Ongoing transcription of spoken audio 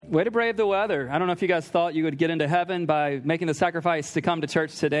Way to brave the weather. I don't know if you guys thought you would get into heaven by making the sacrifice to come to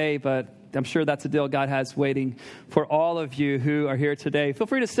church today, but I'm sure that's a deal God has waiting for all of you who are here today. Feel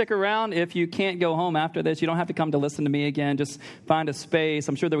free to stick around if you can't go home after this. You don't have to come to listen to me again. Just find a space.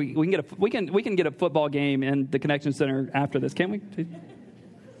 I'm sure that we can get a football game in the Connection Center after this, can't we?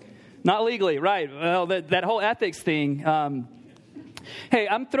 Not legally, right? Well, that whole ethics thing. Hey,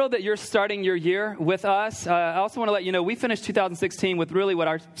 I'm thrilled that you're starting your year with us. I also want to let you know we finished 2016 with really what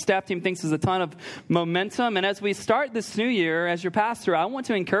our staff team thinks is a ton of momentum. And as we start this new year, as your pastor, I want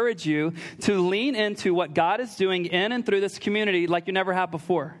to encourage you to lean into what God is doing in and through this community like you never have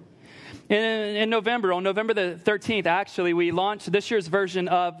before. In November, on November the 13th, actually, we launched this year's version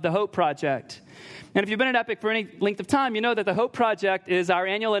of the Hope Project. And if you've been at Epic for any length of time, you know that the Hope Project is our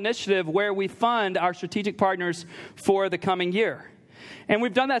annual initiative where we fund our strategic partners for the coming year. And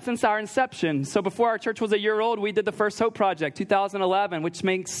we've done that since our inception. So before our church was a year old, we did the first Hope Project, 2011, which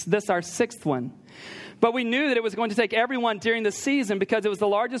makes this our sixth one. But we knew that it was going to take everyone during the season because it was the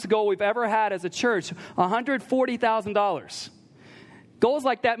largest goal we've ever had as a church, $140,000. Goals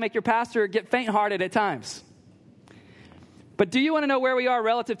like that make your pastor get faint-hearted at times. But do you want to know where we are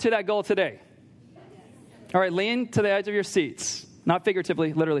relative to that goal today? All right, lean to the edge of your seats. Not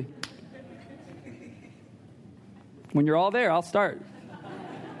figuratively, literally. When you're all there, I'll start.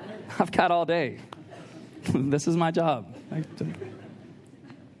 I've got all day. This is my job.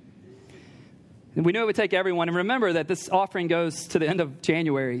 We knew it would take everyone. And remember that this offering goes to the end of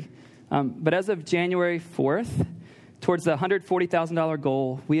January. But as of January 4th, towards the $140,000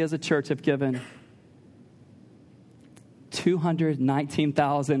 goal, we as a church have given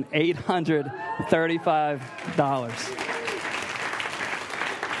 $219,835.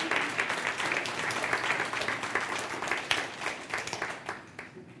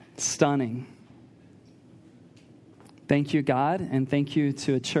 Stunning. Thank you, God, and thank you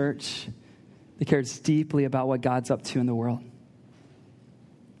to a church that cares deeply about what God's up to in the world.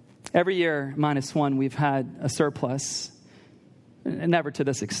 Every year, minus one, we've had a surplus, and never to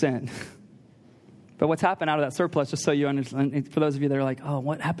this extent. But what's happened out of that surplus, just so you understand, for those of you that are like, oh,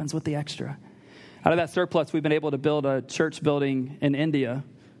 what happens with the extra? Out of that surplus, we've been able to build a church building in India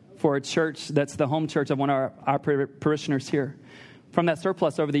for a church that's the home church of one of our parishioners here. From that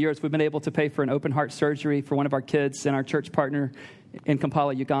surplus over the years, we've been able to pay for an open heart surgery for one of our kids and our church partner in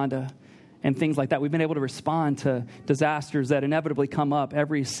Kampala, Uganda, and things like that. We've been able to respond to disasters that inevitably come up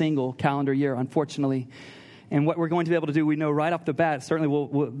every single calendar year, unfortunately. And what we're going to be able to do, we know right off the bat, certainly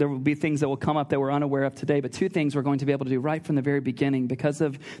there will be things that will come up that we're unaware of today, but two things we're going to be able to do right from the very beginning because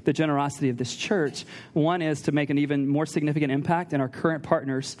of the generosity of this church. One is to make an even more significant impact in our current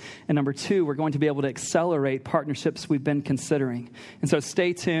partners. And number two, we're going to be able to accelerate partnerships we've been considering. And so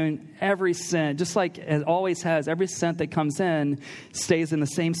stay tuned. Every cent, just like it always has, every cent that comes in stays in the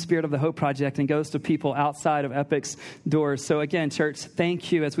same spirit of the Hope Project and goes to people outside of Epic's doors. So again, church,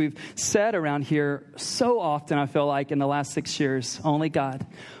 thank you. As we've said around here so often, I feel like in the last 6 years, only God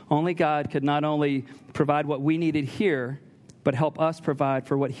could not only provide what we needed here, but help us provide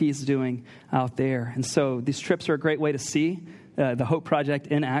for what he's doing out there. And so these trips are a great way to see the Hope Project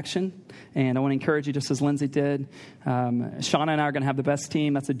in action. And I want to encourage you, just as Lindsay did. Shauna and I are going to have the best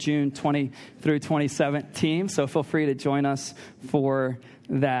team. That's a June 20 through 27 team. So feel free to join us for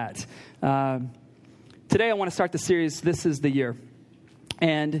that. Today I want to start the series, This is the Year.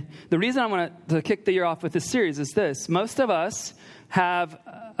 And the reason I want to kick the year off with this series is this. Most of us have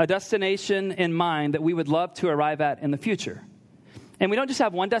a destination in mind that we would love to arrive at in the future. And we don't just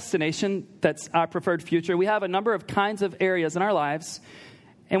have one destination that's our preferred future. We have a number of kinds of areas in our lives,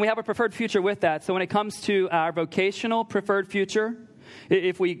 and we have a preferred future with that. So when it comes to our vocational preferred future,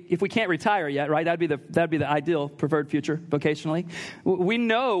 if we can't retire yet, right, that'd be the ideal preferred future vocationally. We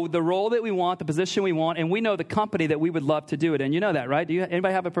know the role that we want, the position we want, and we know the company that we would love to do it in. You know that, right?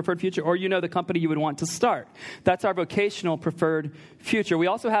 Anybody have a preferred future? Or you know the company you would want to start. That's our vocational preferred future. We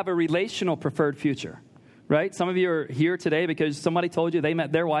also have a relational preferred future, right? Some of you are here today because somebody told you they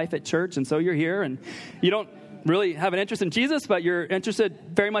met their wife at church, and so you're here, and you don't really have an interest in Jesus, but you're interested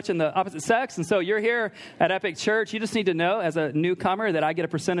very much in the opposite sex, and so you're here at Epic Church. You just need to know, as a newcomer, that I get a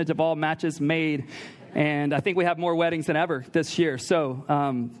percentage of all matches made, and I think we have more weddings than ever this year. So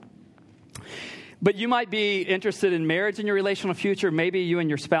But you might be interested in marriage in your relational future. Maybe you and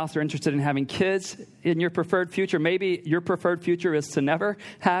your spouse are interested in having kids in your preferred future. Maybe your preferred future is to never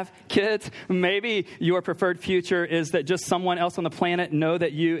have kids. Maybe your preferred future is that just someone else on the planet know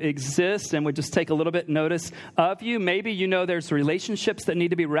that you exist and would just take a little bit notice of you. Maybe you know there's relationships that need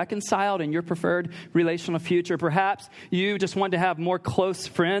to be reconciled in your preferred relational future. Perhaps you just want to have more close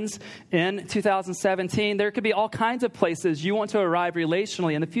friends in 2017. There could be all kinds of places you want to arrive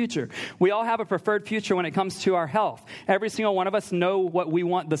relationally in the future. We all have a preferred future when it comes to our health. Every single one of us know what we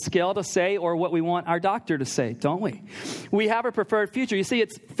want the scale to say or what we want our doctor to say, don't we? We have a preferred future. You see,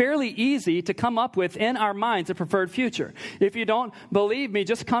 it's fairly easy to come up with in our minds a preferred future. If you don't believe me,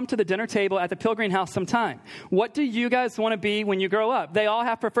 just come to the dinner table at the Pilgrim House sometime. What do you guys want to be when you grow up? They all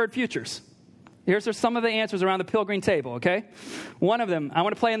have preferred futures. Here's some of the answers around the Pilgrim table, okay? One of them, I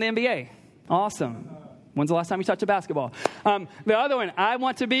want to play in the NBA. Awesome. When's the last time you touched a basketball? The other one, I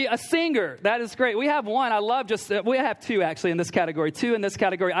want to be a singer. That is great. We have one. I love we have two actually in this category. Two in this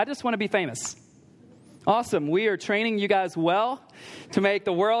category. I just want to be famous. Awesome. We are training you guys well to make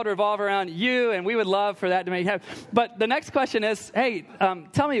the world revolve around you, and we would love for that to make happen. But the next question is, hey,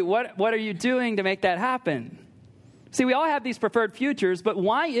 tell me, what are you doing to make that happen? See, we all have these preferred futures, but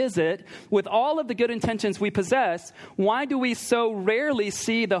why is it, with all of the good intentions we possess, why do we so rarely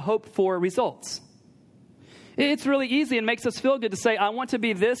see the hoped-for results? It's really easy and makes us feel good to say, I want to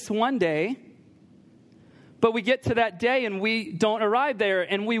be this one day, but we get to that day and we don't arrive there,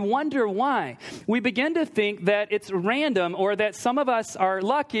 and we wonder why. We begin to think that it's random or that some of us are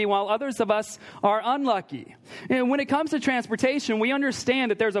lucky while others of us are unlucky. And when it comes to transportation, we understand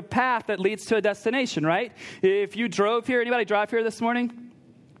that there's a path that leads to a destination, right? If you drove here, anybody drive here this morning?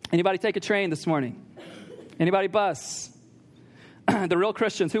 Anybody take a train this morning? Anybody bus? The real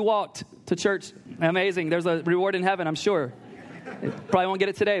Christians who walked to church, amazing. There's a reward in heaven, I'm sure. Probably won't get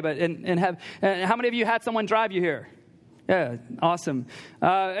it today, but how many of you had someone drive you here? Yeah, awesome.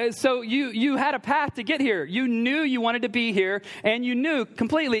 So you had a path to get here. You knew you wanted to be here, and you knew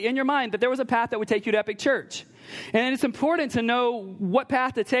completely in your mind that there was a path that would take you to Epic Church. And it's important to know what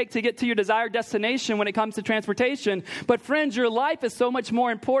path to take to get to your desired destination when it comes to transportation. But friends, your life is so much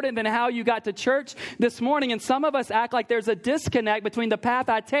more important than how you got to church this morning. And some of us act like there's a disconnect between the path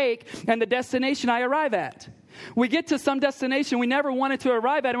I take and the destination I arrive at. We get to some destination we never wanted to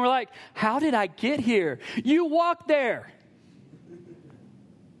arrive at, and we're like, how did I get here? You walked there.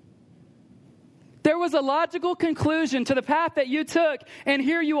 There was a logical conclusion to the path that you took, and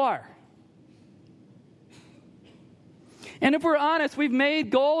here you are. And if we're honest, we've made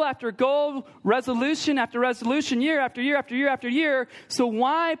goal after goal, resolution after resolution, year after year after year after year. So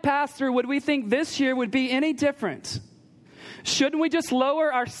why, Pastor, would we think this year would be any different? Shouldn't we just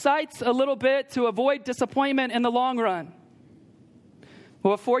lower our sights a little bit to avoid disappointment in the long run?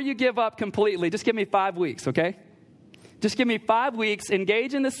 Well, before you give up completely, just give me 5 weeks, okay? Just give me 5 weeks,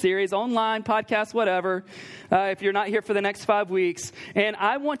 engage in the series, online, podcast, whatever, if you're not here for the next 5 weeks. And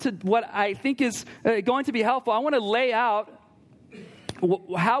I want to, what I think is going to be helpful, I want to lay out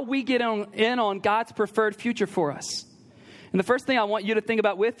how we get in on God's preferred future for us. And the first thing I want you to think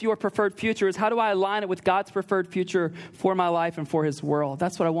about with your preferred future is, how do I align it with God's preferred future for my life and for his world?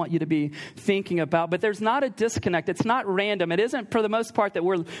 That's what I want you to be thinking about. But there's not a disconnect. It's not random. It isn't, for the most part, that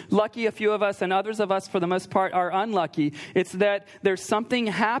we're lucky, a few of us, and others of us, for the most part, are unlucky. It's that there's something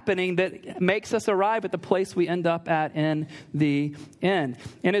happening that makes us arrive at the place we end up at in the end.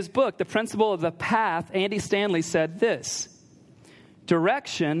 In his book, The Principle of the Path, Andy Stanley said this: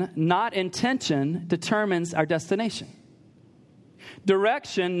 direction, not intention, determines our destination.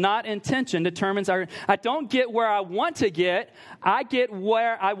 Direction, not intention, determines I don't get where I want to get, I get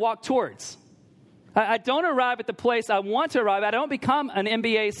where I walk towards. I don't arrive at the place I want to arrive. I don't become an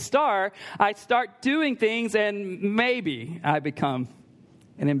NBA star. I start doing things, and maybe I become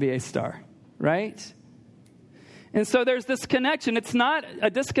an NBA star, right? And so there's this connection. It's not a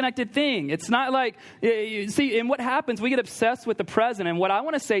disconnected thing. It's not like, you see, and what happens, we get obsessed with the present. And what I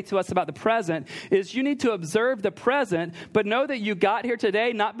want to say to us about the present is, you need to observe the present, but know that you got here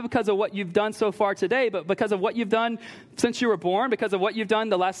today, not because of what you've done so far today, but because of what you've done since you were born, because of what you've done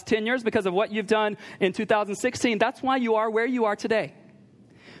the last 10 years, because of what you've done in 2016. That's why you are where you are today.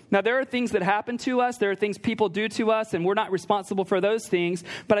 Now, there are things that happen to us. There are things people do to us, and we're not responsible for those things.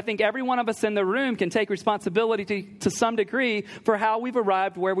 But I think every one of us in the room can take responsibility to some degree for how we've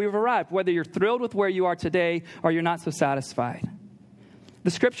arrived where we've arrived, whether you're thrilled with where you are today or you're not so satisfied.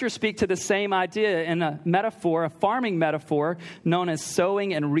 The scriptures speak to the same idea in a metaphor, a farming metaphor known as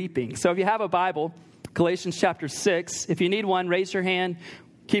sowing and reaping. So if you have a Bible, Galatians chapter 6, if you need one, raise your hand.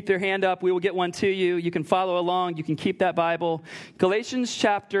 keep their hand up, we will get one to you. You can follow along. You can keep that Bible. Galatians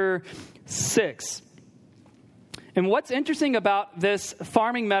chapter 6. And what's interesting about this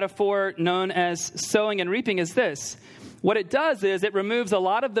farming metaphor known as sowing and reaping is this. What it does is it removes a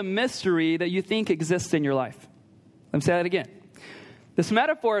lot of the mystery that you think exists in your life. Let me say that again. This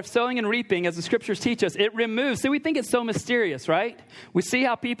metaphor of sowing and reaping, as the scriptures teach us, it removes. See, we think it's so mysterious, right? We see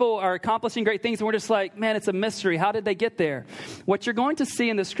how people are accomplishing great things, and we're just like, man, it's a mystery. How did they get there? What you're going to see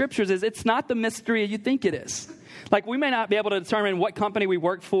in the scriptures is it's not the mystery you think it is. Like, we may not be able to determine what company we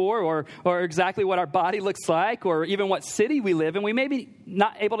work for or exactly what our body looks like or even what city we live in. We may be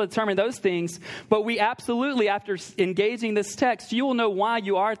not able to determine those things, but we absolutely, after engaging this text, you will know why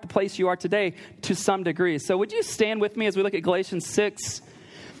you are at the place you are today to some degree. So would you stand with me as we look at Galatians 6,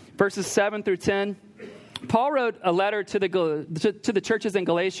 verses 7 through 10? Paul wrote a letter to the churches in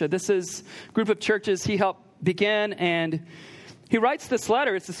Galatia. This is a group of churches he helped begin, and he writes this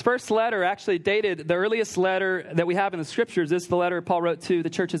letter. It's his first letter, actually dated. The earliest letter that we have in the scriptures is the letter Paul wrote to the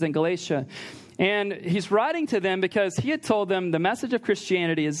churches in Galatia. And he's writing to them because he had told them the message of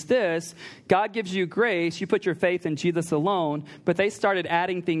Christianity is this: God gives you grace, you put your faith in Jesus alone, but they started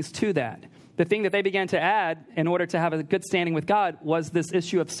adding things to that. The thing that they began to add in order to have a good standing with God was this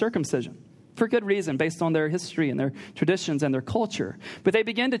issue of circumcision. For good reason, based on their history and their traditions and their culture. But they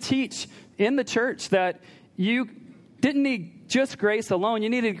began to teach in the church that you didn't need just grace alone. You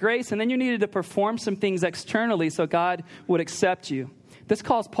needed grace, and then you needed to perform some things externally so God would accept you. This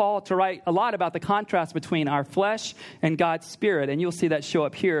caused Paul to write a lot about the contrast between our flesh and God's Spirit, and you'll see that show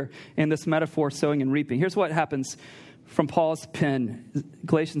up here in this metaphor, sowing and reaping. Here's what happens from Paul's pen,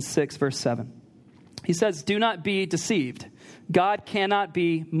 Galatians 6, verse 7. He says, "Do not be deceived. God cannot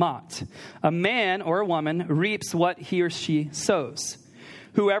be mocked. A man or a woman reaps what he or she sows.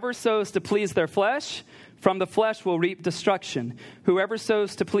 Whoever sows to please their flesh, from the flesh will reap destruction. Whoever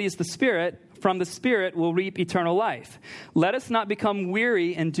sows to please the Spirit, from the Spirit will reap eternal life. Let us not become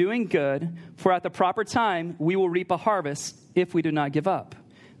weary in doing good, for at the proper time we will reap a harvest if we do not give up.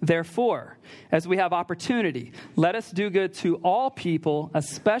 Therefore, as we have opportunity, let us do good to all people,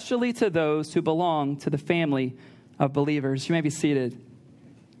 especially to those who belong to the family of believers." You may be seated.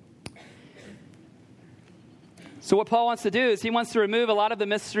 So what Paul wants to do is he wants to remove a lot of the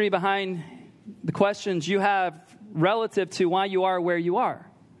mystery behind the questions you have relative to why you are where you are.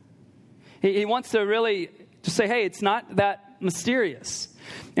 He wants to really just say, hey, it's not that mysterious.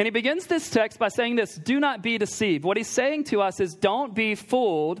 And he begins this text by saying this: do not be deceived. What he's saying to us is don't be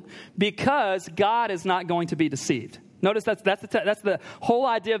fooled, because God is not going to be deceived. Notice that's the whole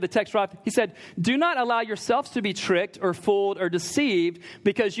idea of the text. He said, do not allow yourselves to be tricked or fooled or deceived,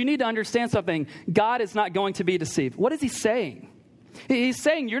 because you need to understand something. God is not going to be deceived. What is he saying? He's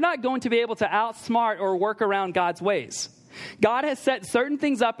saying you're not going to be able to outsmart or work around God's ways. God has set certain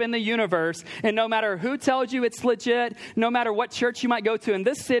things up in the universe, and no matter who tells you it's legit, no matter what church you might go to in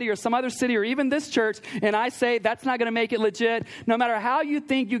this city or some other city or even this church, and I say that's not going to make it legit, no matter how you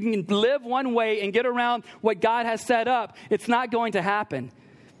think you can live one way and get around what God has set up, it's not going to happen.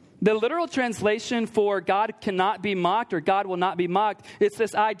 The literal translation for God cannot be mocked or God will not be mocked, it's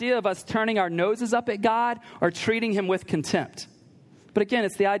this idea of us turning our noses up at God or treating him with contempt. But again,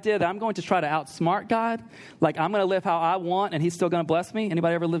 it's the idea that I'm going to try to outsmart God. Like, I'm going to live how I want, and he's still going to bless me.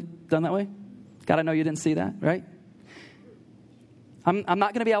 Anybody ever done that way? God, I know you didn't see that, right? I'm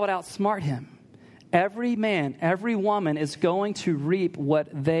not going to be able to outsmart him. Every man, every woman is going to reap what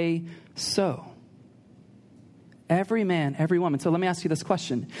they sow. Every man, every woman. So let me ask you this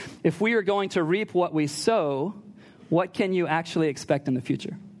question. If we are going to reap what we sow, what can you actually expect in the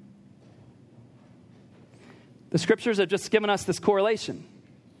future? The scriptures have just given us this correlation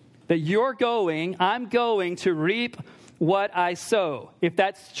that I'm going to reap what I sow. If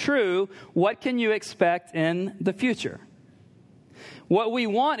that's true, what can you expect in the future? What we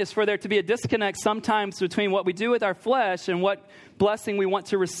want is for there to be a disconnect sometimes between what we do with our flesh and what blessing we want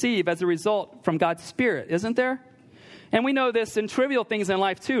to receive as a result from God's Spirit, isn't there? And we know this in trivial things in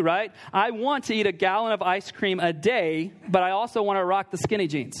life too, right? I want to eat a gallon of ice cream a day, but I also want to rock the skinny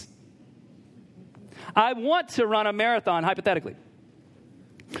jeans. I want to run a marathon, hypothetically.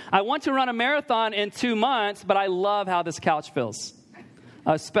 I want to run a marathon in 2 months, but I love how this couch feels,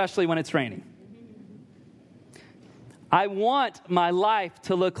 especially when it's raining. I want my life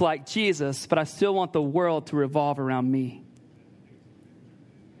to look like Jesus, but I still want the world to revolve around me.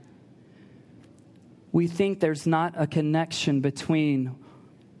 We think there's not a connection between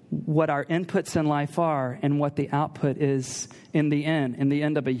what our inputs in life are and what the output is in the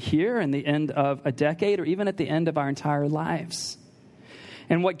end of a year, in the end of a decade, or even at the end of our entire lives.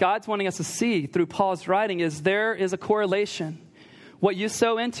 And what God's wanting us to see through Paul's writing is there is a correlation. What you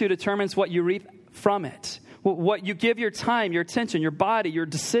sow into determines what you reap from it. What you give your time, your attention, your body, your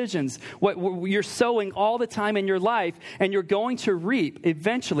decisions, what you're sowing all the time in your life, and you're going to reap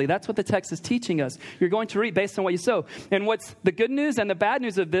eventually. That's what the text is teaching us. You're going to reap based on what you sow. And what's the good news and the bad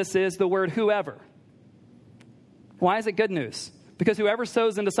news of this is the word whoever. Why is it good news? Because whoever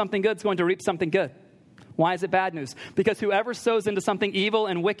sows into something good is going to reap something good. Why is it bad news? Because whoever sows into something evil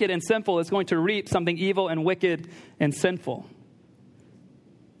and wicked and sinful is going to reap something evil and wicked and sinful.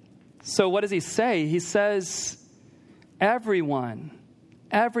 So what does he say? He says, everyone,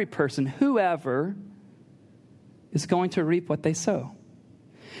 every person, whoever is going to reap what they sow.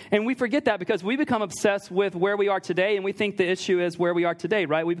 And we forget that because we become obsessed with where we are today, and we think the issue is where we are today,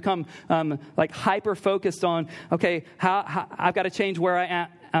 right? We become like hyper-focused on, okay, how I've got to change where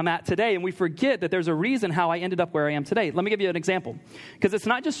I'm at today, and we forget that there's a reason how I ended up where I am today. Let me give you an example, because it's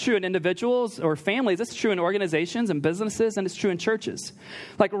not just true in individuals or families. It's true in organizations and businesses, and it's true in churches.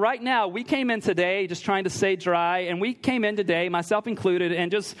 Like right now, we came in today just trying to stay dry, and we came in today, myself included,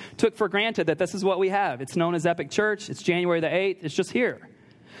 and just took for granted that this is what we have. It's known as Epic Church. It's January the 8th. It's just here.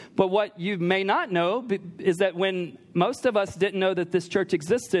 But what you may not know is that when most of us didn't know that this church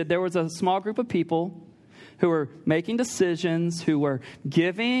existed, there was a small group of people who were making decisions, who were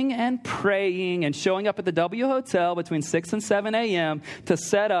giving and praying and showing up at the W Hotel between 6 and 7 a.m. to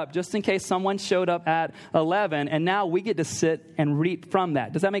set up just in case someone showed up at 11. And now we get to sit and reap from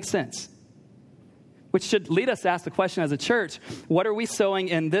that. Does that make sense? Which should lead us to ask the question as a church, what are we sowing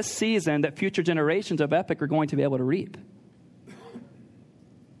in this season that future generations of Epic are going to be able to reap?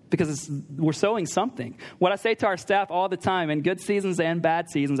 Because we're sowing something. What I say to our staff all the time, in good seasons and bad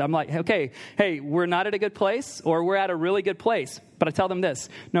seasons, I'm like, okay, hey, we're not at a good place or we're at a really good place. But I tell them this,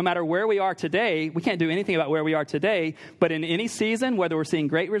 no matter where we are today, we can't do anything about where we are today, but in any season, whether we're seeing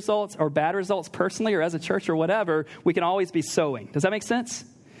great results or bad results personally or as a church or whatever, we can always be sowing. Does that make sense?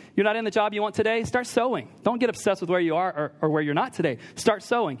 You're not in the job you want today? Start sowing. Don't get obsessed with where you are or where you're not today. Start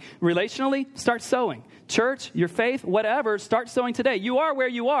sowing. Relationally, start sowing. Church, your faith, whatever, start sowing today. You are where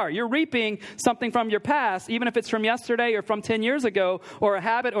you are. You're reaping something from your past, even if it's from yesterday or from 10 years ago, or a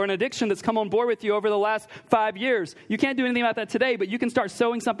habit or an addiction that's come on board with you over the last 5 years. You can't do anything about that today, but you can start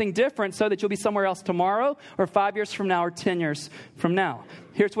sowing something different so that you'll be somewhere else tomorrow or 5 years from now or 10 years from now.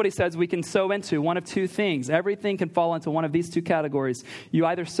 Here's what he says we can sow into, one of two things. Everything can fall into one of these two categories. You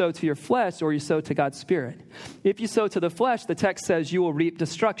either sow to your flesh or you sow to God's Spirit. If you sow to the flesh, the text says you will reap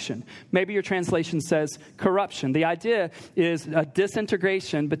destruction. Maybe your translation says corruption. The idea is a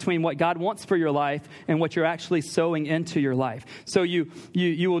disintegration between what God wants for your life and what you're actually sowing into your life. So you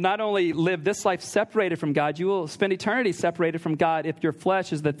will not only live this life separated from God, you will spend eternity separated from God if your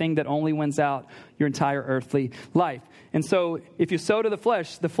flesh is the thing that only wins out your entire earthly life. And so if you sow to the flesh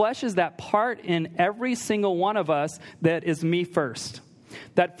is that part in every single one of us that is me first.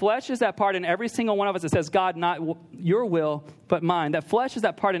 That flesh is that part in every single one of us that says, God, not your will, but mine. That flesh is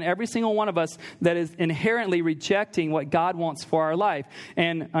that part in every single one of us that is inherently rejecting what God wants for our life.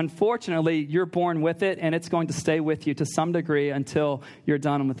 And unfortunately, you're born with it, and it's going to stay with you to some degree until you're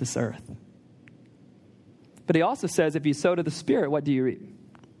done with this earth. But he also says, if you sow to the Spirit, what do you reap?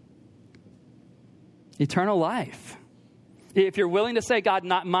 Eternal life. If you're willing to say, God,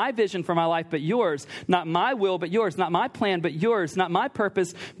 not my vision for my life, but yours. Not my will, but yours. Not my plan, but yours. Not my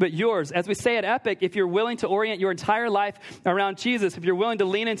purpose, but yours. As we say at Epic, if you're willing to orient your entire life around Jesus, if you're willing to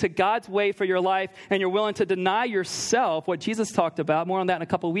lean into God's way for your life, and you're willing to deny yourself, what Jesus talked about, more on that in a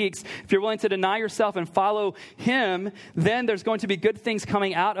couple of weeks, if you're willing to deny yourself and follow him, then there's going to be good things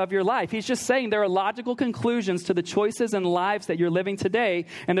coming out of your life. He's just saying there are logical conclusions to the choices and lives that you're living today,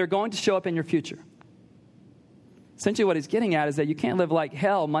 and they're going to show up in your future. Essentially what he's getting at is that you can't live like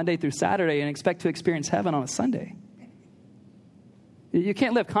hell Monday through Saturday and expect to experience heaven on a Sunday. You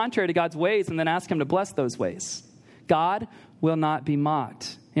can't live contrary to God's ways and then ask him to bless those ways. God will not be mocked.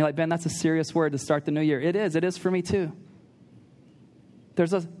 And you're like, Ben, that's a serious word to start the new year. It is for me too.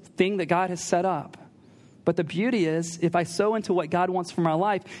 There's a thing that God has set up. But the beauty is, if I sow into what God wants for my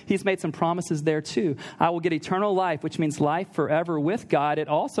life, he's made some promises there too. I will get eternal life, which means life forever with God. It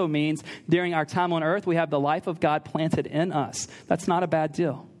also means during our time on earth, we have the life of God planted in us. That's not a bad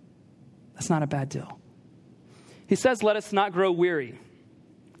deal. That's not a bad deal. He says, let us not grow weary.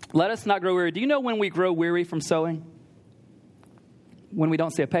 Let us not grow weary. Do you know when we grow weary from sowing? When we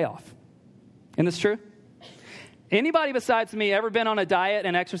don't see a payoff. Isn't this true? Anybody besides me ever been on a diet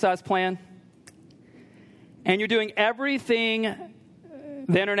and exercise plan? And you're doing everything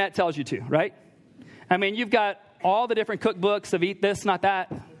the internet tells you to, right? I mean, you've got all the different cookbooks of eat this, not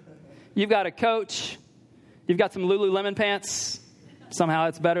that. You've got a coach. You've got some Lululemon pants. Somehow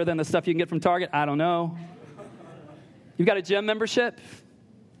it's better than the stuff you can get from Target. I don't know. You've got a gym membership.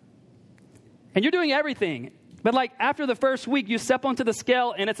 And you're doing everything. But like after the first week, you step onto the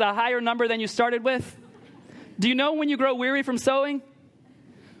scale and it's a higher number than you started with. Do you know when you grow weary from sowing?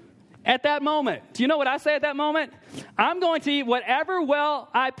 At that moment. Do you know what I say at that moment? I'm going to eat whatever well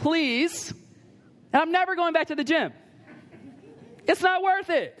I please, and I'm never going back to the gym. It's not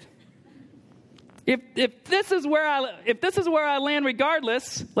worth it. If this is where I land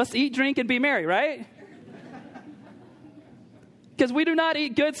regardless, let's eat, drink, and be merry, right? Because we do not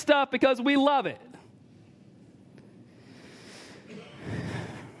eat good stuff because we love it.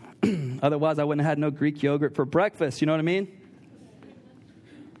 Otherwise, I wouldn't have had no Greek yogurt for breakfast. You know what I mean?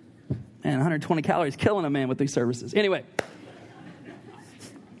 Man, 120 calories killing a man with these services. Anyway.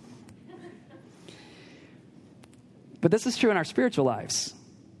 But this is true in our spiritual lives.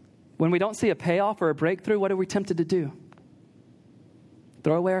 When we don't see a payoff or a breakthrough, what are we tempted to do?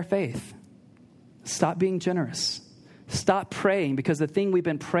 Throw away our faith. Stop being generous. Stop praying, because the thing we've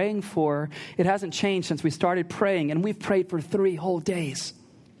been praying for, it hasn't changed since we started praying, and we've prayed for 3 whole days.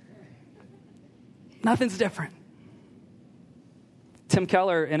 Nothing's different. Tim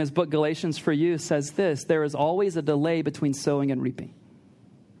Keller, in his book Galatians for You, says this: there is always a delay between sowing and reaping.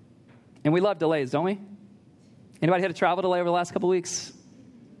 And we love delays, don't we? Anybody had a travel delay over the last couple of weeks?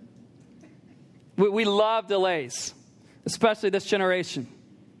 We love delays, especially this generation.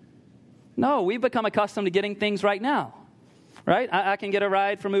 No, we've become accustomed to getting things right now. Right? I can get a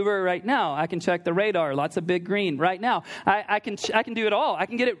ride from Uber right now. I can check the radar, lots of big green right now. I can do it all. I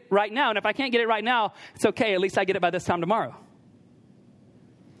can get it right now. And if I can't get it right now, it's okay. At least I get it by this time tomorrow.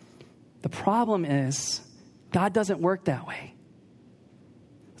 The problem is, God doesn't work that way.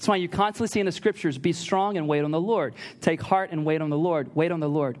 That's why you constantly see in the scriptures, be strong and wait on the Lord. Take heart and wait on the Lord. Wait on the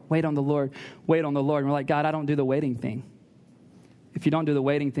Lord. Wait on the Lord. Wait on the Lord. And we're like, God, I don't do the waiting thing. If you don't do the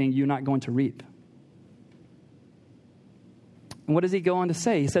waiting thing, you're not going to reap. And what does he go on to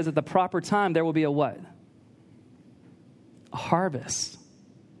say? He says at the proper time, there will be a what? A harvest.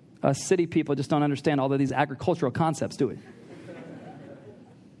 Us city people just don't understand all of these agricultural concepts, do we?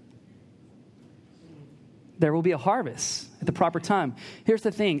 There will be a harvest at the proper time. Here's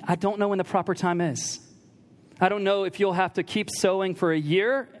the thing. I don't know when the proper time is. I don't know if you'll have to keep sowing for a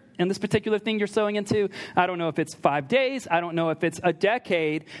year in this particular thing you're sowing into. I don't know if it's 5 days. I don't know if it's a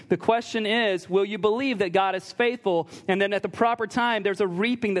decade. The question is, will you believe that God is faithful, and then at the proper time there's a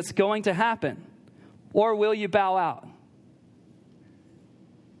reaping that's going to happen? Or will you bow out?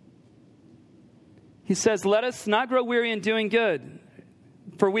 He says, let us not grow weary in doing good,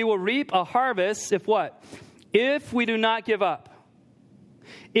 for we will reap a harvest if what? If we do not give up.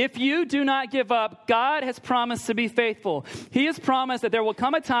 If you do not give up, God has promised to be faithful. He has promised that there will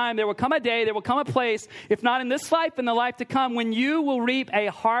come a time, there will come a day, there will come a place, if not in this life, in the life to come, when you will reap a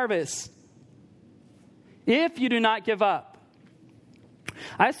harvest. If you do not give up.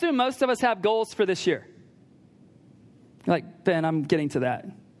 I assume most of us have goals for this year. You're like, Ben, I'm getting to that.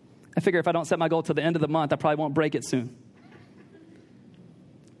 I figure if I don't set my goal till the end of the month, I probably won't break it soon.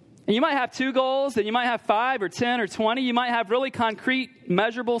 And you might have 2 goals, and you might have 5 or 10 or 20. You might have really concrete,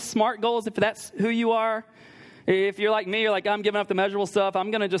 measurable, smart goals if that's who you are. If you're like me, you're like, I'm giving up the measurable stuff.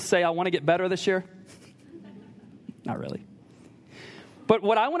 I'm going to just say I want to get better this year. Not really. But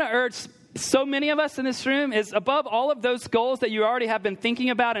what I want to urge so many of us in this room is, above all of those goals that you already have been thinking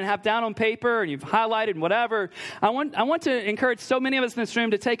about and have down on paper and you've highlighted and whatever, I want to encourage so many of us in this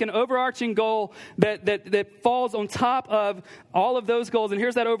room to take an overarching goal that falls on top of all of those goals. And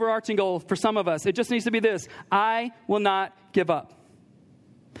here's that overarching goal for some of us. It just needs to be this: I will not give up.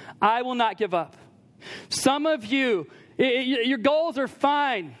 I will not give up. Some of you, your goals are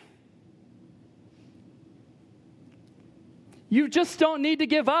fine. You just don't need to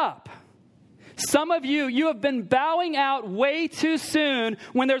give up. Some of you, you have been bowing out way too soon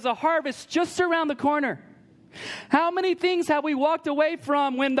when there's a harvest just around the corner. How many things have we walked away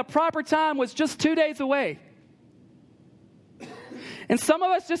from when the proper time was just 2 days away? And some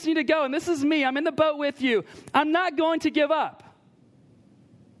of us just need to go, and this is me, I'm in the boat with you. I'm not going to give up.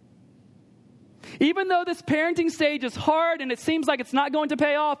 Even though this parenting stage is hard and it seems like it's not going to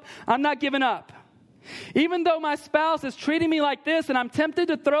pay off, I'm not giving up. Even though my spouse is treating me like this and I'm tempted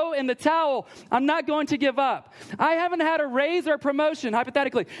to throw in the towel, I'm not going to give up. I haven't had a raise or a promotion,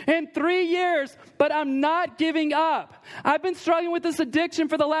 hypothetically, in 3 years, but I'm not giving up. I've been struggling with this addiction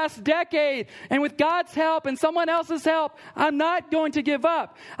for the last decade, and with God's help and someone else's help, I'm not going to give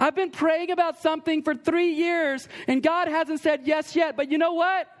up. I've been praying about something for 3 years, and God hasn't said yes yet, but you know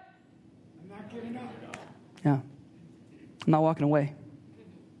what? I'm not giving up. Yeah. I'm not walking away.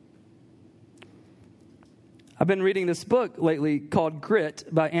 I've been reading this book lately called Grit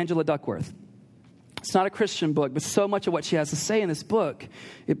by Angela Duckworth. It's not a Christian book, but so much of what she has to say in this book,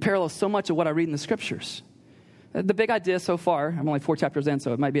 it parallels so much of what I read in the scriptures. The big idea so far, I'm only 4 chapters in,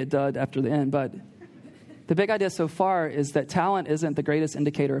 so it might be a dud after the end, but the big idea so far is that talent isn't the greatest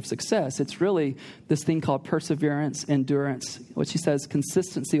indicator of success. It's really this thing called perseverance, endurance, what she says,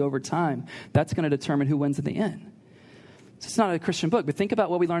 consistency over time. That's going to determine who wins in the end. So it's not a Christian book, but think about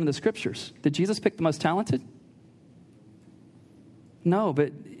what we learned in the scriptures. Did Jesus pick the most talented? No,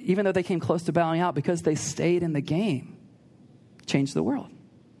 but even though they came close to bowing out, because they stayed in the game, changed the world.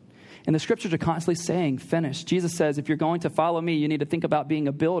 And the scriptures are constantly saying, finish. Jesus says, if you're going to follow me, you need to think about being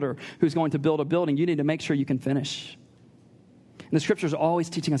a builder who's going to build a building. You need to make sure you can finish. And the scriptures are always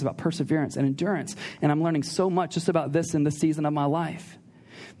teaching us about perseverance and endurance. And I'm learning so much just about this in this season of my life.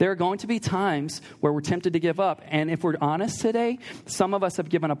 There are going to be times where we're tempted to give up. And if we're honest today, some of us have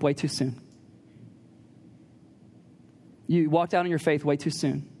given up way too soon. You walked out on your faith way too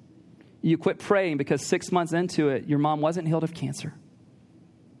soon. You quit praying because 6 months into it, your mom wasn't healed of cancer.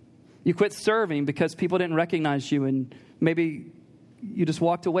 You quit serving because people didn't recognize you, and maybe you just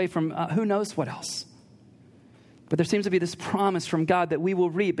walked away from who knows what else. But there seems to be this promise from God that we will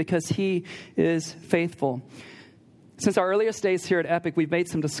reap because he is faithful. Since our earliest days here at Epic, we've made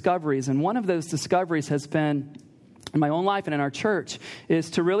some discoveries, and one of those discoveries has been, in my own life and in our church, is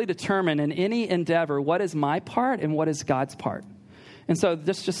to really determine in any endeavor what is my part and what is God's part. And so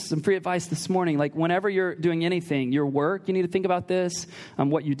just some free advice this morning. Like whenever you're doing anything, your work, you need to think about this,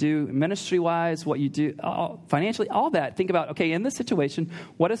 what you do ministry-wise, what you do financially, all that. Think about, okay, in this situation,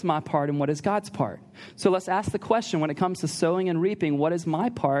 what is my part and what is God's part? So let's ask the question when it comes to sowing and reaping, what is my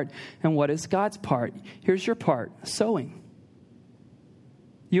part and what is God's part? Here's your part, sowing.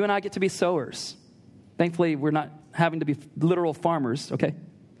 You and I get to be sowers. Thankfully, we're not having to be literal farmers, okay?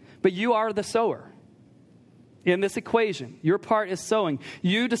 But you are the sower. In this equation, your part is sowing.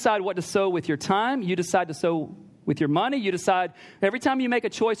 You decide what to sow with your time. You decide to sow with your money. You decide every time you make a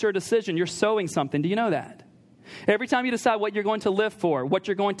choice or a decision, you're sowing something. Do you know that? Every time you decide what you're going to live for, what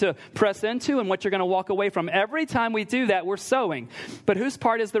you're going to press into, and what you're going to walk away from, every time we do that, we're sowing. But whose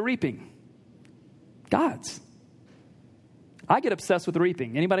part is the reaping? God's. I get obsessed with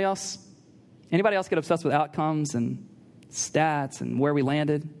reaping. Anybody else? Anybody else get obsessed with outcomes and stats and where we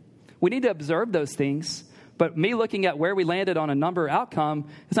landed? We need to observe those things. But me looking at where we landed on a number outcome,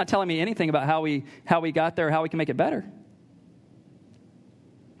 it's not telling me anything about how we got there, how we can make it better.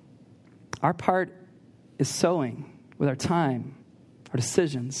 Our part is sowing with our time, our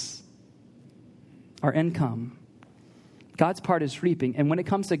decisions, our income. God's part is reaping. And when it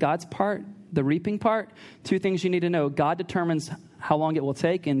comes to God's part, the reaping part, 2 things you need to know. God determines how long it will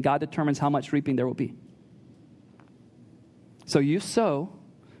take, and God determines how much reaping there will be. So you sow,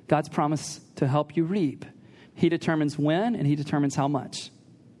 God's promise to help you reap. He determines when, and he determines how much.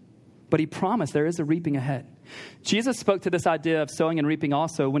 But he promised there is a reaping ahead. Jesus spoke to this idea of sowing and reaping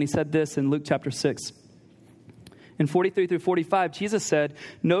also when he said this in Luke chapter 6. In 43 through 45, Jesus said,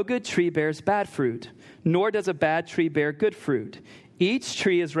 "No good tree bears bad fruit, nor does a bad tree bear good fruit. Each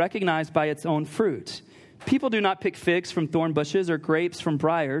tree is recognized by its own fruit. People do not pick figs from thorn bushes or grapes from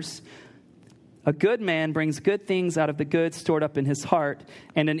briars. A good man brings good things out of the good stored up in his heart,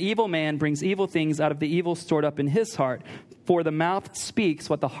 and an evil man brings evil things out of the evil stored up in his heart. For the mouth speaks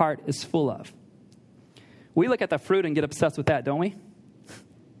what the heart is full of." We look at the fruit and get obsessed with that, don't we?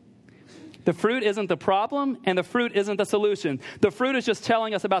 The fruit isn't the problem, and the fruit isn't the solution. The fruit is just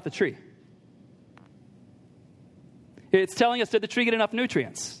telling us about the tree. It's telling us, did the tree get enough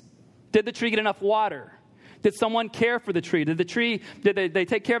nutrients? Did the tree get enough water? Did someone care for the tree? Did they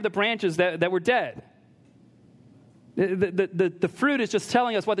take care of the branches that were dead? The fruit is just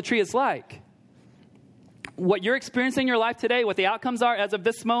telling us what the tree is like. What you're experiencing in your life today, what the outcomes are as of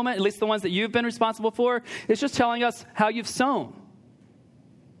this moment, at least the ones that you've been responsible for, is just telling us how you've sown.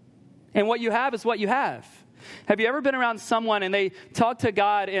 And what you have is what you have. Have you ever been around someone and they talk to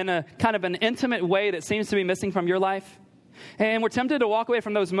God in a kind of an intimate way that seems to be missing from your life? And we're tempted to walk away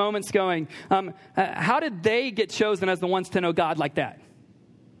from those moments going, how did they get chosen as the ones to know God like that?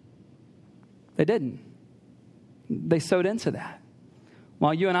 They didn't. They sowed into that.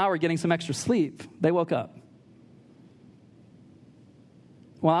 While you and I were getting some extra sleep, they woke up.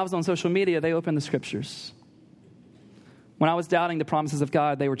 While I was on social media, they opened the scriptures. When I was doubting the promises of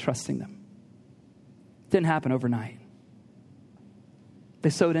God, they were trusting them. It didn't happen overnight.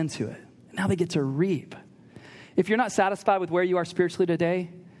 They sowed into it. Now they get to reap. If you're not satisfied with where you are spiritually today,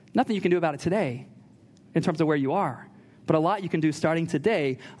 nothing you can do about it today in terms of where you are. But a lot you can do starting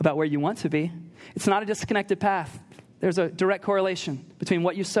today about where you want to be. It's not a disconnected path. There's a direct correlation between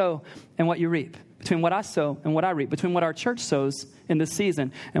what you sow and what you reap. between what I sow and what I reap, between what our church sows in this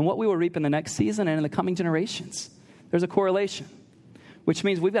season and what we will reap in the next season and in the coming generations. There's a correlation, which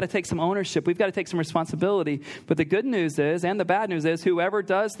means we've got to take some ownership. We've got to take some responsibility. But the good news is, and the bad news is, whoever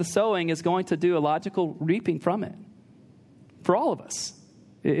does the sowing is going to do a logical reaping from it. For all of us.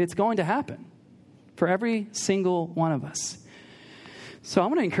 It's going to happen. For every single one of us. So I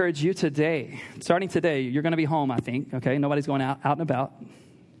want to encourage you today, starting today, you're going to be home, I think, okay? Nobody's going out and about.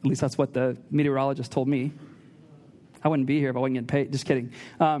 At least that's what the meteorologist told me. I wouldn't be here if I wasn't getting paid. Just kidding.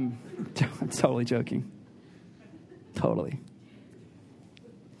 I'm totally joking. Totally.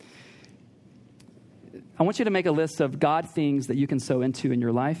 I want you to make a list of God things that you can sow into in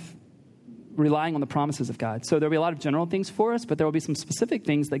your life, relying on the promises of God. So there'll be a lot of general things for us, but there will be some specific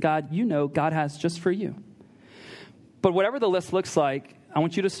things that God has just for you. But whatever the list looks like, I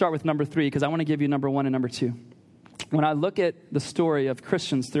want you to start with number 3 because I want to give you number 1 and number 2. When I look at the story of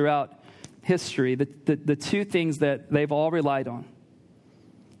Christians throughout history, the two things that they've all relied on,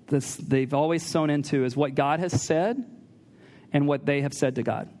 they've always sown into is what God has said and what they have said to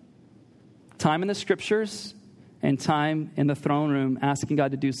God. Time in the scriptures and time in the throne room asking God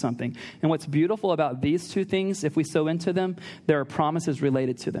to do something. And what's beautiful about these two things, if we sow into them, there are promises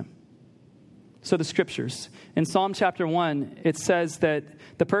related to them. So the scriptures. In Psalm chapter 1, it says that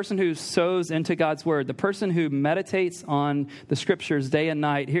the person who sows into God's word, the person who meditates on the scriptures day and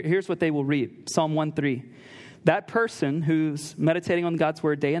night, here's what they will reap. Psalm 1:3. That person who's meditating on God's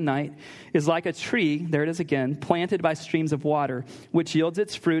word day and night is like a tree, there it is again, planted by streams of water, which yields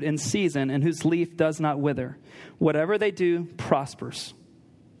its fruit in season and whose leaf does not wither. Whatever they do prospers.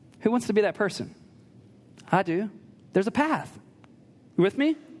 Who wants to be that person? I do. There's a path. You with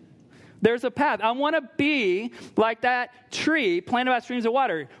me? There's a path. I want to be like that tree planted by streams of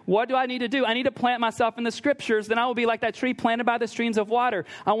water. What do I need to do? I need to plant myself in the scriptures. Then I will be like that tree planted by the streams of water.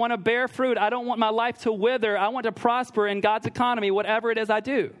 I want to bear fruit. I don't want my life to wither. I want to prosper in God's economy, whatever it is I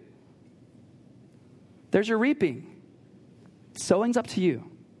do. There's your reaping. Sowing's up to you.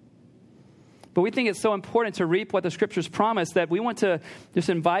 But we think it's so important to reap what the scriptures promise that we want to just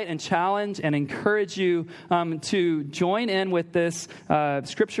invite and challenge and encourage you to join in with this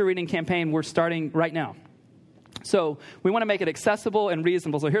scripture reading campaign we're starting right now. So we want to make it accessible and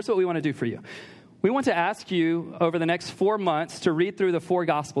reasonable. So here's what we want to do for you. We want to ask you over the next 4 months to read through the 4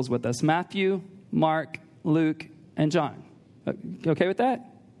 Gospels with us. Matthew, Mark, Luke, and John. Okay with that?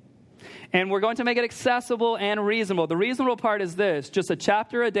 And we're going to make it accessible and reasonable. The reasonable part is this, just a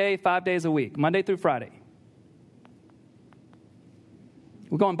chapter a day, 5 days a week, Monday through Friday.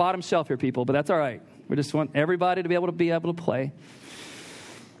 We're going bottom shelf here, people, but that's all right. We just want everybody to be able to play.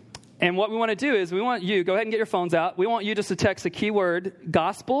 And what we want to do is we want you, go ahead and get your phones out. We want you just to text the keyword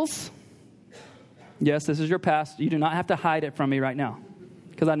Gospels. Yes, this is your past. You do not have to hide it from me right now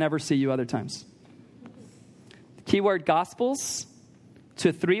because I never see you other times. The keyword Gospels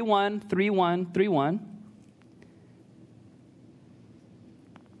to 313131.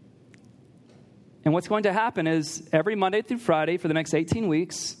 And what's going to happen is every Monday through Friday for the next 18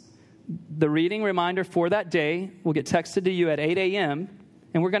 weeks, the reading reminder for that day will get texted to you at 8 a.m.,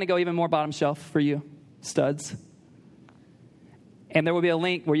 and we're going to go even more bottom shelf for you, studs. And there will be a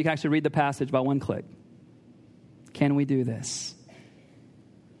link where you can actually read the passage by one click. Can we do this?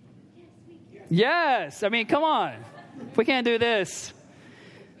 Yes. I mean, come on. If we can't do this,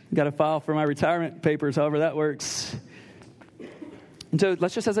 got to file for my retirement papers, however that works. And so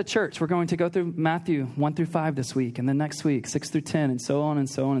let's just as a church, we're going to go through Matthew 1 through 5 this week, and then next week, 6 through 10, and so on and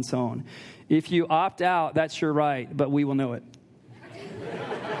so on and so on. If you opt out, that's your right, but we will know it.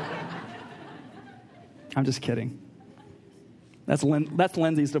 I'm just kidding. That's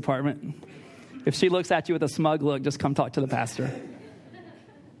Lindsay's department. If she looks at you with a smug look, just come talk to the pastor.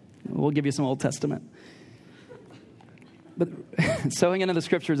 We'll give you some Old Testament. But sowing into the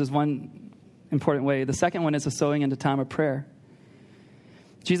scriptures is one important way. The second one is a sowing into time of prayer.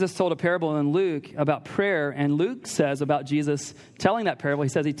 Jesus told a parable in Luke about prayer, and Luke says about Jesus telling that parable, he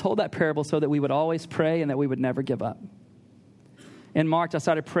says he told that parable so that we would always pray and that we would never give up. In March, I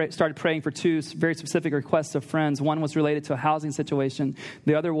started praying for 2 very specific requests of friends. One was related to a housing situation.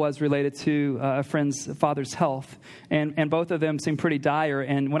 The other was related to a friend's father's health. And both of them seemed pretty dire.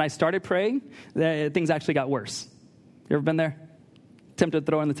 And when I started praying, things actually got worse. You ever been there? Tempted to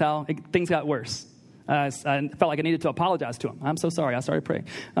throw in the towel? Things got worse. I felt like I needed to apologize to him. I'm so sorry. I started praying.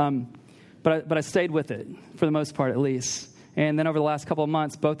 But I stayed with it, for the most part at least. And then over the last couple of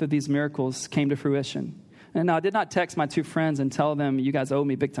months, both of these miracles came to fruition. And now I did not text my 2 friends and tell them, you guys owe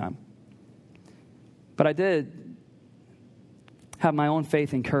me big time. But I did have my own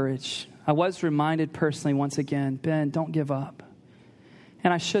faith and courage. I was reminded personally once again, Ben, don't give up.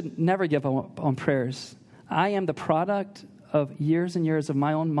 And I should never give up on prayers. I am the product of years and years of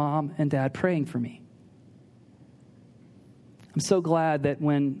my own mom and dad praying for me. I'm so glad that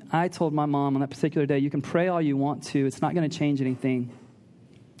when I told my mom on that particular day, you can pray all you want to, it's not going to change anything,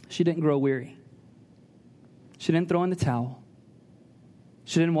 she didn't grow weary. She didn't throw in the towel.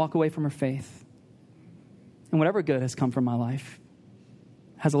 She didn't walk away from her faith. And whatever good has come from my life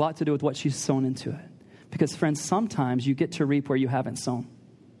has a lot to do with what she's sown into it. Because, friends, sometimes you get to reap where you haven't sown.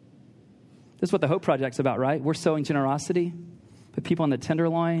 This is what the Hope Project's about, right? We're sowing generosity. But people in the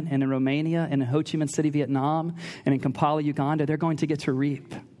Tenderloin and in Romania and in Ho Chi Minh City, Vietnam, and in Kampala, Uganda, they're going to get to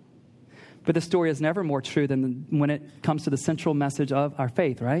reap. But the story is never more true than when it comes to the central message of our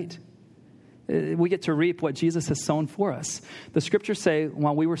faith, right? We get to reap what Jesus has sown for us. The scriptures say,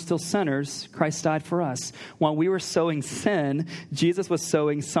 while we were still sinners, Christ died for us. While we were sowing sin, Jesus was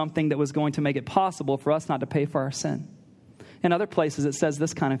sowing something that was going to make it possible for us not to pay for our sin. In other places, it says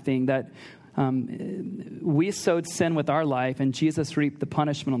this kind of thing, that we sowed sin with our life, and Jesus reaped the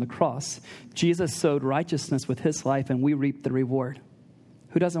punishment on the cross. Jesus sowed righteousness with his life, and we reaped the reward.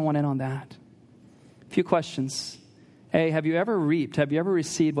 Who doesn't want in on that? A few questions. A, have you ever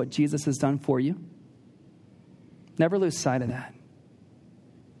received what Jesus has done for you? Never lose sight of that.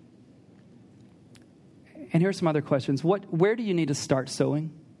 And here's some other questions. Where do you need to start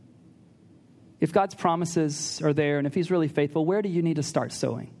sowing? If God's promises are there, and if he's really faithful, where do you need to start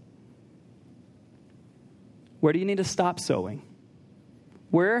sowing? Where do you need to stop sowing?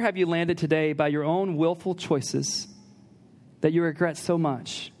 Where have you landed today by your own willful choices that you regret so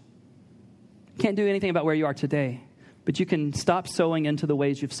much? You can't do anything about where you are today, but you can stop sowing into the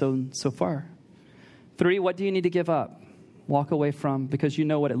ways you've sown so far. 3, what do you need to give up, walk away from, because you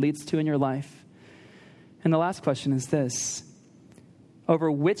know what it leads to in your life? And the last question is this: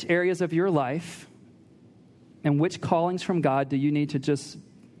 over which areas of your life and which callings from God do you need to just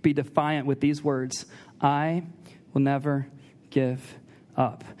be defiant with these words? I will never give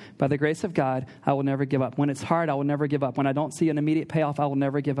up. By the grace of God, I will never give up. When it's hard, I will never give up. When I don't see an immediate payoff, I will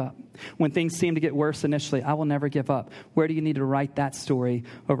never give up. When things seem to get worse initially, I will never give up. Where do you need to write that story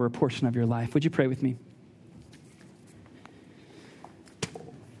over a portion of your life? Would you pray with me?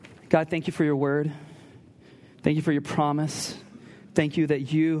 God, thank you for your word. Thank you for your promise. Thank you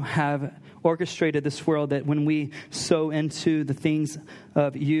that you have orchestrated this world, that when we sow into the things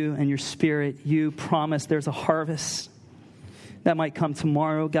of you and your spirit, you promise there's a harvest that might come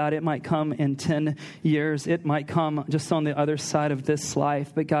tomorrow. God, it might come in 10 years. It might come just on the other side of this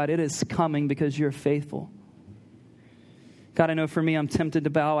life. But God, it is coming because you're faithful. God, I know for me, I'm tempted to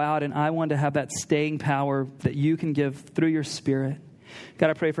bow out, and I want to have that staying power that you can give through your spirit.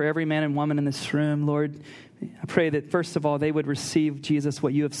 God, I pray for every man and woman in this room, Lord. I pray that, first of all, they would receive, Jesus,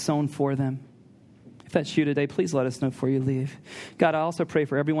 what you have sown for them. If that's you today, please let us know before you leave. God, I also pray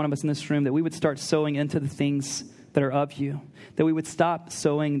for every one of us in this room that we would start sowing into the things that are of you, that we would stop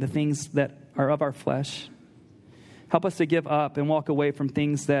sowing the things that are of our flesh. Help us to give up and walk away from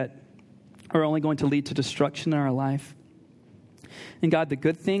things that are only going to lead to destruction in our life. And God, the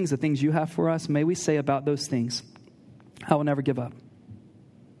good things, the things you have for us, may we say about those things, I will never give up.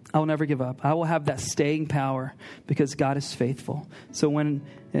 I will never give up. I will have that staying power because God is faithful. So when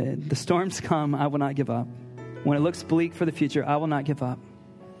the storms come, I will not give up. When it looks bleak for the future, I will not give up.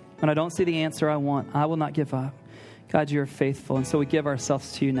 When I don't see the answer I want, I will not give up. God, you are faithful. And so we give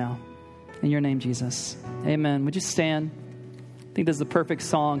ourselves to you now. In your name, Jesus. Amen. Would you stand? I think this is the perfect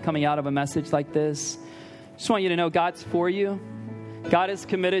song coming out of a message like this. Just want you to know God's for you. God is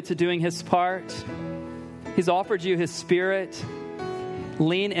committed to doing his part. He's offered you his spirit.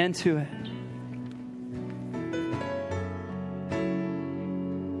 Lean into it.